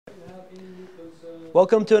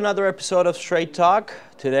Welcome to another episode of Straight Talk.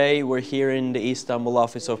 Today we're here in the Istanbul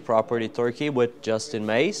office of Property Turkey with Justin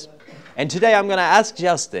Mays. And today I'm going to ask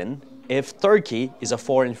Justin if Turkey is a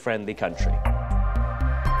foreign-friendly country.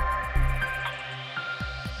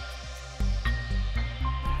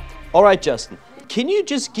 All right, Justin, can you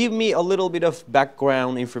just give me a little bit of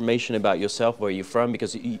background information about yourself, where you're from?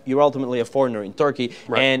 Because you're ultimately a foreigner in Turkey,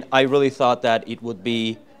 Right. and I really thought that it would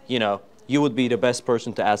be, you would be the best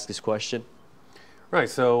person to ask this question. Right,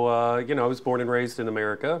 so, I was born and raised in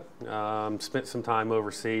America, spent some time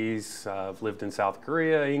overseas. I've lived in South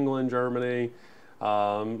Korea, England, Germany,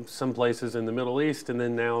 some places in the Middle East, and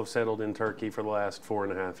then now I've settled in Turkey for the last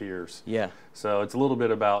 4.5 years. Yeah. So it's a little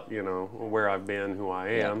bit about, where I've been, who I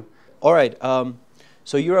am. All right.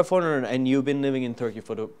 So you're a foreigner and you've been living in Turkey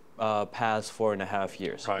for the past 4.5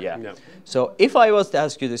 years. Right, Yeah. yep. So if I was to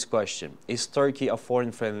ask you this question, is Turkey a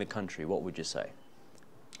foreign-friendly country? What would you say?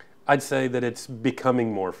 I'd say that it's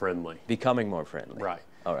becoming more friendly. Becoming more friendly. Right.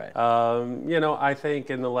 All right. I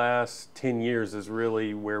think in the last 10 years is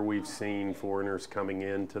really where we've seen foreigners coming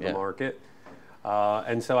into the Yeah. market.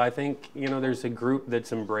 And so I think, there's a group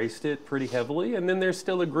that's embraced it pretty heavily, and then there's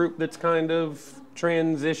still a group that's kind of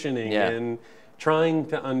transitioning Yeah. and trying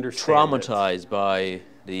to understand it. Traumatized by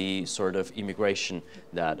the sort of immigration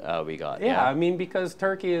that we got. Yeah, I mean, because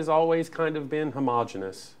Turkey has always kind of been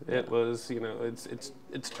homogenous. It was,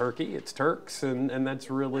 it's Turkey, it's Turks, and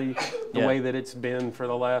that's really the Yeah. way that it's been for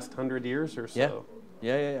the last 100 years or so.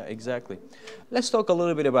 Yeah, exactly. Let's talk a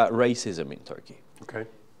little bit about racism in Turkey. Okay.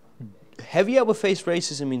 Have you ever faced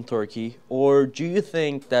racism in Turkey, or do you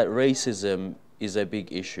think that racism is a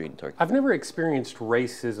big issue in Turkey? I've never experienced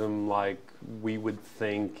racism like we would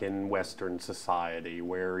think in Western society,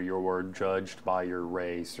 where you're judged by your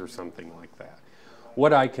race or something like that.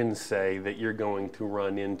 What I can say that you're going to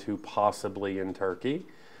run into possibly in Turkey,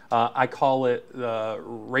 I call it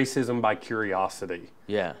racism by curiosity.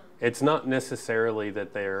 Yeah. It's not necessarily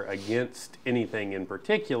that they're against anything in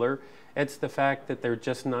particular. It's the fact that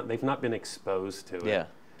they've not been exposed to it. Yeah.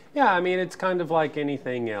 Yeah, I mean, it's kind of like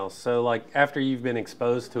anything else. So, like, after you've been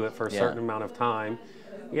exposed to it for a certain amount of time,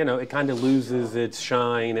 it kind of loses its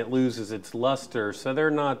shine, it loses its luster. So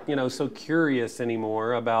they're not, so curious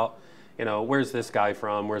anymore about, where's this guy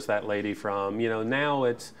from? Where's that lady from? Now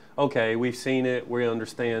it's, okay, we've seen it, we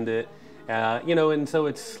understand it. And so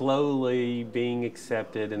it's slowly being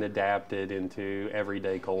accepted and adapted into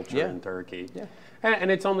everyday culture in Turkey. Yeah.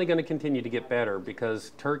 And it's only going to continue to get better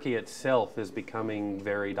because Turkey itself is becoming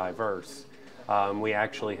very diverse. We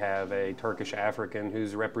actually have a Turkish African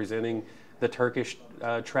who's representing the Turkish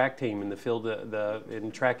track team in the field,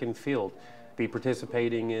 in track and field, be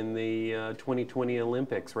participating in the 2020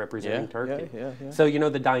 Olympics representing Turkey. Yeah. So,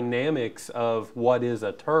 the dynamics of what is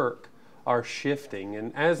a Turk are shifting.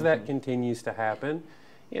 And as that continues to happen,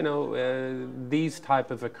 these type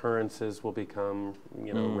of occurrences will become,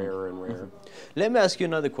 rarer and rarer. Let me ask you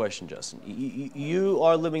another question, Justin. You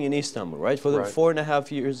are living in Istanbul, right? For the Right. 4.5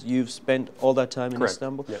 years, you've spent all that time in Correct.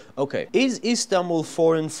 Istanbul? Yeah. Okay. Is Istanbul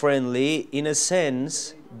foreign-friendly in a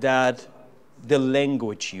sense that the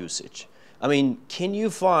language usage? I mean, can you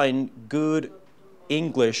find good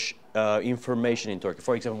English information in Turkey?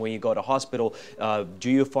 For example, when you go to hospital, do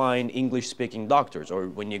you find English-speaking doctors? Or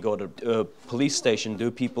when you go to a police station, do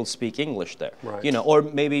people speak English there? Right. Or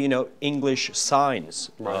maybe, English signs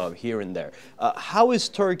Right. here and there. How is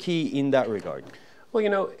Turkey in that regard?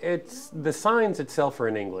 Well, it's the signs itself are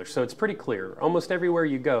in English, so it's pretty clear. Almost everywhere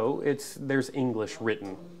you go, there's English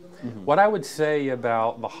written. What I would say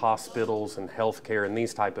about the hospitals and healthcare and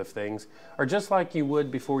these type of things are just like you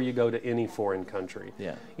would before you go to any foreign country.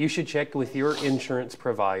 Yeah. You should check with your insurance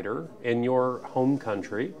provider in your home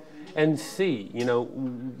country and see,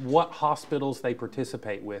 what hospitals they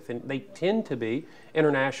participate with. And they tend to be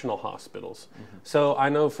international hospitals. So I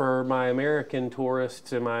know for my American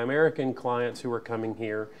tourists and my American clients who are coming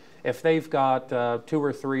here, if they've got 2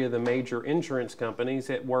 or 3 of the major insurance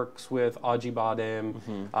companies, it works with Acıbadem,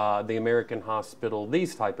 the American Hospital,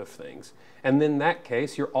 these type of things. And in that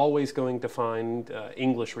case, you're always going to find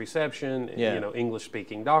English reception,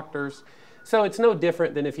 English-speaking doctors. So it's no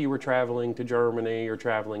different than if you were traveling to Germany or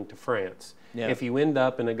traveling to France. Yeah. If you end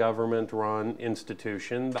up in a government-run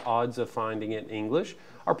institution, the odds of finding it in English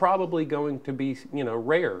are probably going to be,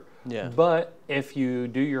 rare. Yeah. But if you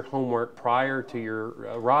do your homework prior to your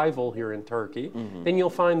arrival here in Turkey, then you'll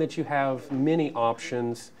find that you have many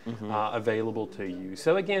options available to you.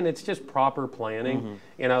 So again, it's just proper planning,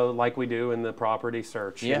 like we do in the property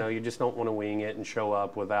search. Yeah. You just don't want to wing it and show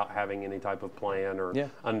up without having any type of plan or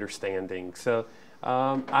understanding. So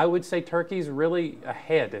I would say Turkey's really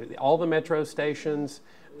ahead. All the metro stations,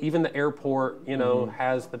 even the airport, you know,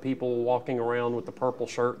 has the people walking around with the purple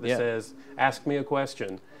shirt that says, "Ask me a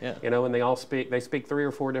question." Yeah. You know, and they speak 3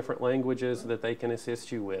 or 4 different languages that they can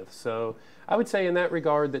assist you with. So I would say in that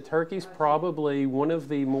regard that Turkey's probably one of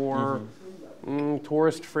the more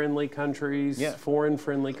tourist-friendly countries,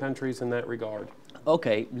 foreign-friendly countries in that regard.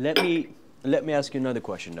 Okay, let me ask you another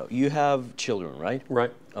question though. You have children, right?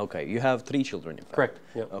 Right. Okay, you have 3 children in fact. Correct.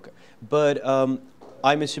 Yeah. Okay, but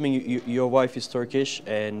I'm assuming your wife is Turkish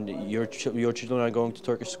and your children are going to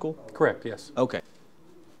Turkish school? Correct, yes. Okay.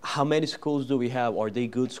 How many schools do we have? Are they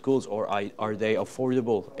good schools or are they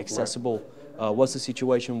affordable, accessible? What's the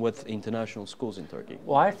situation with international schools in Turkey?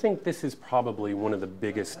 Well, I think this is probably one of the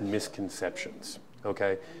biggest misconceptions,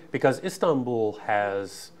 okay? Because Istanbul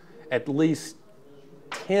has at least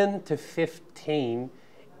 10 to 15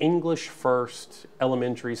 English first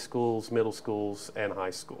elementary schools, middle schools, and high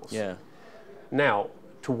schools. Yeah. Now,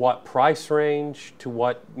 to what price range, to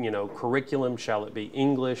what, you know, curriculum, shall it be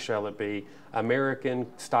English, shall it be American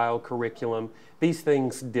style curriculum? These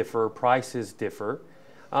things differ, prices differ,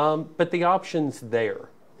 but the option's there.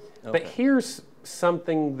 Okay. But here's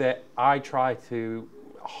something that I try to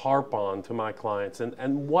harp on to my clients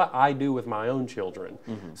and what I do with my own children.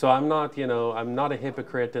 So I'm not, you know, I'm not a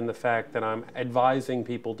hypocrite in the fact that I'm advising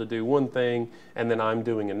people to do one thing and then I'm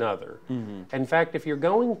doing another. In fact, if you're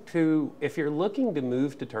looking to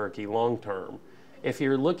move to Turkey long term, if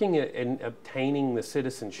you're looking at obtaining the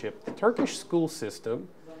citizenship, the Turkish school system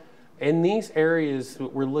in these areas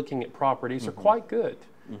that we're looking at properties are quite good.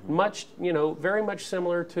 Much, you know, very much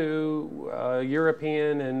similar to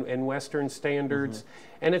European and Western standards.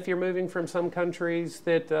 And if you're moving from some countries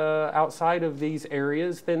that outside of these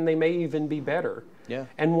areas, then they may even be better. Yeah.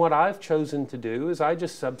 And what I've chosen to do is I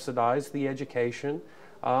just subsidize the education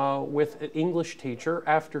with an English teacher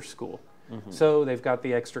after school. So they've got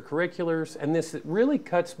the extracurriculars, and this really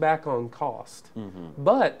cuts back on cost.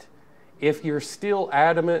 But if you're still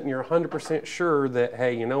adamant and you're 100% sure that,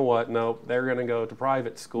 hey, you know what, no, they're going to go to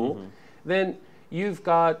private school, then you've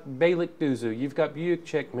got Beylikdüzü, you've got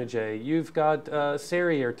Büyükçekmece, you've got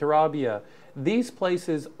Sarıyer, Tarabya. These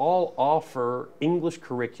places all offer English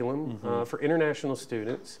curriculum for international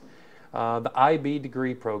students, the IB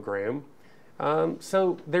degree program.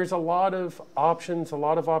 So there's a lot of options, a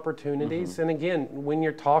lot of opportunities. And again, when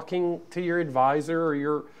you're talking to your advisor or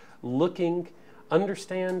you're looking,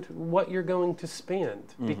 understand what you're going to spend.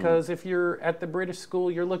 Because if you're at the British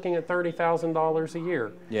school, you're looking at $30,000 a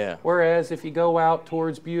year. Yeah. Whereas if you go out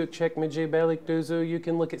towards Büyükçekmece, Beylikdüzü, you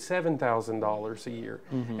can look at $7,000 a year.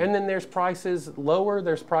 And then there's prices lower,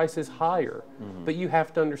 there's prices higher. But you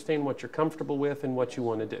have to understand what you're comfortable with and what you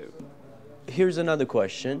want to do. Here's another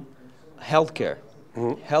question. Healthcare.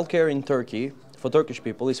 Healthcare in Turkey for Turkish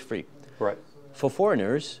people is free. Right. For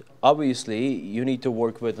foreigners, obviously, you need to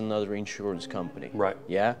work with another insurance company. Right.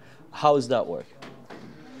 Yeah? How does that work?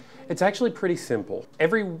 It's actually pretty simple.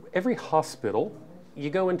 Every hospital, you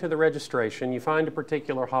go into the registration, you find a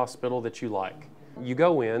particular hospital that you like. You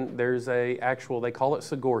go in, there's they call it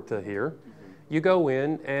Sigorta here. You go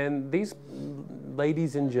in, and these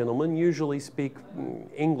ladies and gentlemen usually speak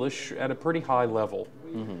English at a pretty high level.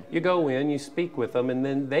 You go in, you speak with them, and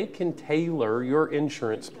then they can tailor your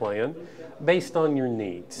insurance plan based on your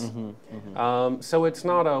needs. So it's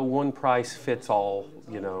not a one price fits all,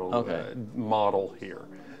 you know, model here.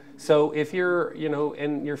 So if you're, you know,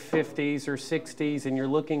 in your 50s or 60s and you're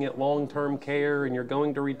looking at long-term care and you're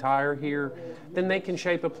going to retire here, then they can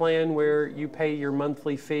shape a plan where you pay your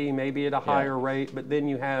monthly fee maybe at a higher rate, but then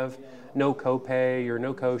you have no copay or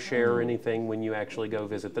no co-share or anything when you actually go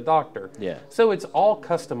visit the doctor. Yeah. So it's all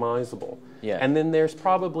customizable. Yeah. And then there's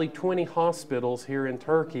probably 20 hospitals here in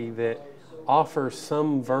Turkey that offer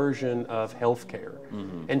some version of health care.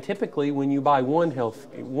 And typically when you buy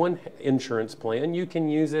one insurance plan, you can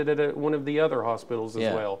use it at one of the other hospitals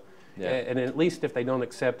as well. And at least if they don't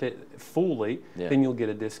accept it fully, then you'll get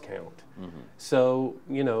a discount. So,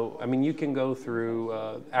 you know, I mean, you can go through,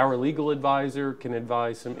 our legal advisor can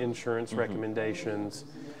advise some insurance recommendations.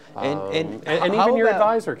 And even your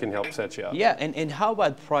advisor can help set you up. Yeah, and how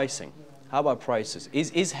about pricing? How about prices?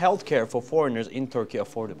 Is healthcare for foreigners in Turkey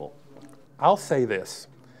affordable? I'll say this.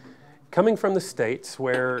 Coming from the States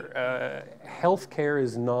where healthcare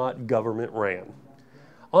is not government ran,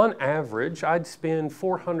 on average, I'd spend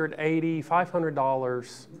 $480,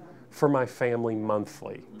 $500 for my family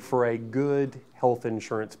monthly for a good health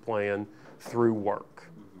insurance plan through work.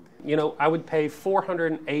 You know, I would pay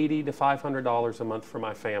 $480 to $500 a month for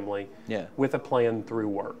my family with a plan through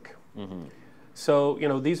work. So, you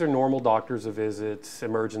know, these are normal doctor's visits,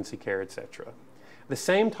 emergency care, etc. The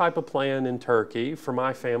same type of plan in Turkey for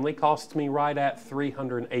my family costs me right at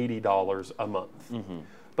 $380 a month.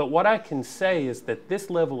 But what I can say is that this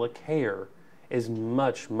level of care is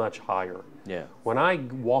much, much higher. Yeah. When I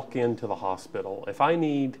walk into the hospital, if I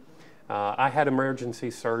need, I had emergency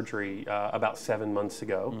surgery about 7 months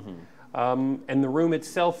ago, and the room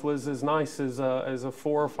itself was as nice as a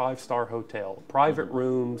 4 or 5 star hotel. Private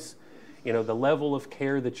rooms, you know, the level of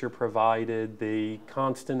care that you're provided, the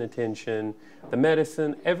constant attention, the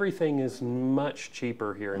medicine, everything is much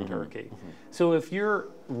cheaper here in Turkey. So if you're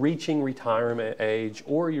reaching retirement age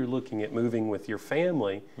or you're looking at moving with your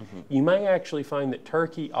family, you may actually find that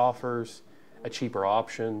Turkey offers a cheaper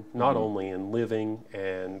option, not only in living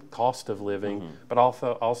and cost of living, but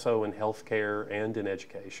also in healthcare and in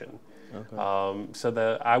education. Okay.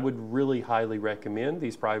 So I would really highly recommend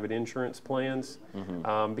these private insurance plans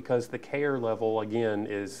because the care level, again,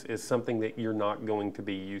 is something that you're not going to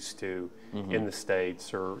be used to in the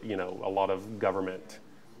States or, you know, a lot of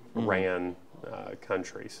government-ran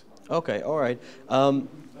countries. Okay, all right.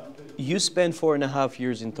 You spent 4.5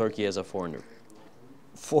 years in Turkey as a foreigner.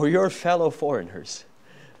 For your fellow foreigners,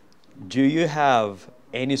 do you have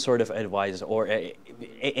any sort of advice or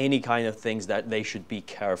any kind of things that they should be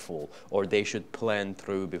careful or they should plan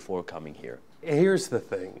through before coming here? Here's the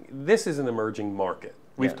thing. This is an emerging market.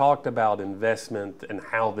 We've talked about investment and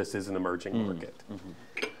how this is an emerging market.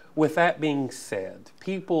 With that being said,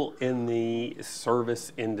 people in the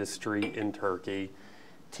service industry in Turkey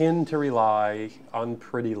tend to rely on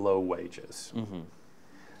pretty low wages.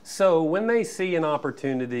 So when they see an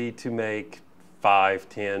opportunity to make $5,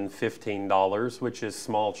 $10, $15, which is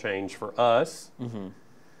small change for us,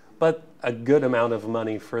 but a good amount of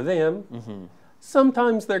money for them,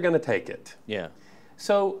 sometimes they're going to take it. Yeah.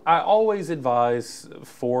 So I always advise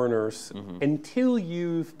foreigners, until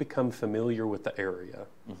you've become familiar with the area,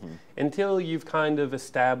 until you've kind of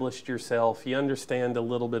established yourself, you understand a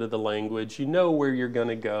little bit of the language, you know where you're going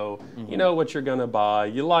to go, you know what you're going to buy,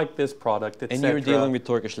 you like this product, etc. And you're dealing with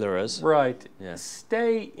Turkish liras. Right. Yeah.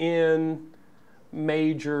 Stay in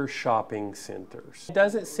major shopping centers.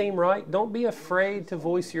 Does it seem right? Don't be afraid to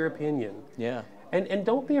voice your opinion. Yeah. And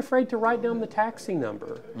don't be afraid to write down the taxi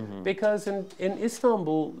number, because in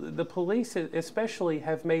Istanbul, the police especially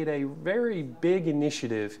have made a very big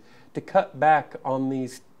initiative to cut back on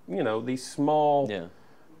these, you know, these small,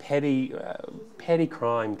 petty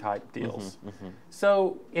crime type deals.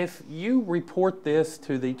 So if you report this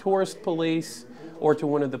to the tourist police or to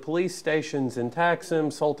one of the police stations in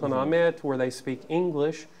Taksim, Sultanahmet, where they speak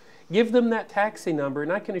English, give them that taxi number,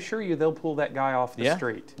 and I can assure you they'll pull that guy off the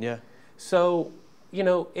street. Yeah. So, you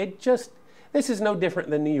know, this is no different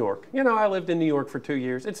than New York. You know, I lived in New York for 2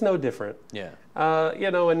 years. It's no different. Yeah.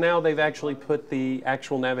 You know, and now they've actually put the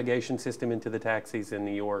actual navigation system into the taxis in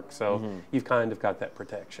New York, so you've kind of got that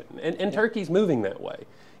protection. And Turkey's moving that way.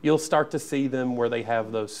 You'll start to see them where they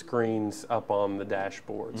have those screens up on the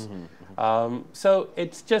dashboards. So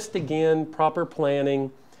it's just, again, proper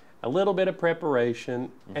planning, a little bit of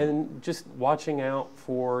preparation, and just watching out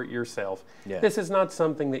for yourself. Yeah. This is not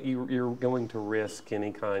something that you're going to risk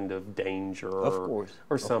any kind of danger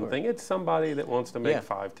or something. It's somebody that wants to make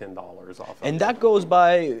 $5, $10 off of And that goes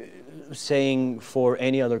by saying for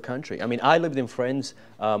any other country. I mean, I lived in France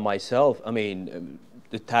myself. I mean,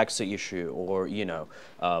 the taxi issue, or, you know,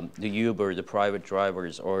 the Uber, the private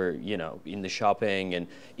drivers, or, you know, in the shopping. And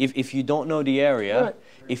if you don't know the area,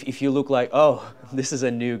 if you look like, oh, this is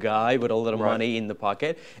a new guy with a lot of money in the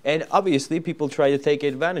pocket, and obviously people try to take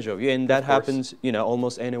advantage of you, and that happens, you know,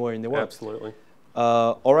 almost anywhere in the world. Absolutely.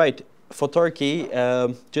 All right, for Turkey,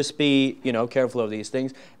 just be, you know, careful of these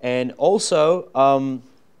things. And also,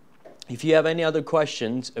 if you have any other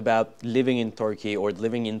questions about living in Turkey or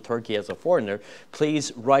living in Turkey as a foreigner,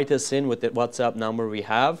 please write us in with the WhatsApp number we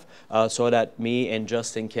have so that me and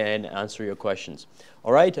Justin can answer your questions.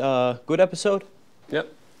 All right, good episode?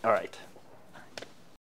 Yep. All right.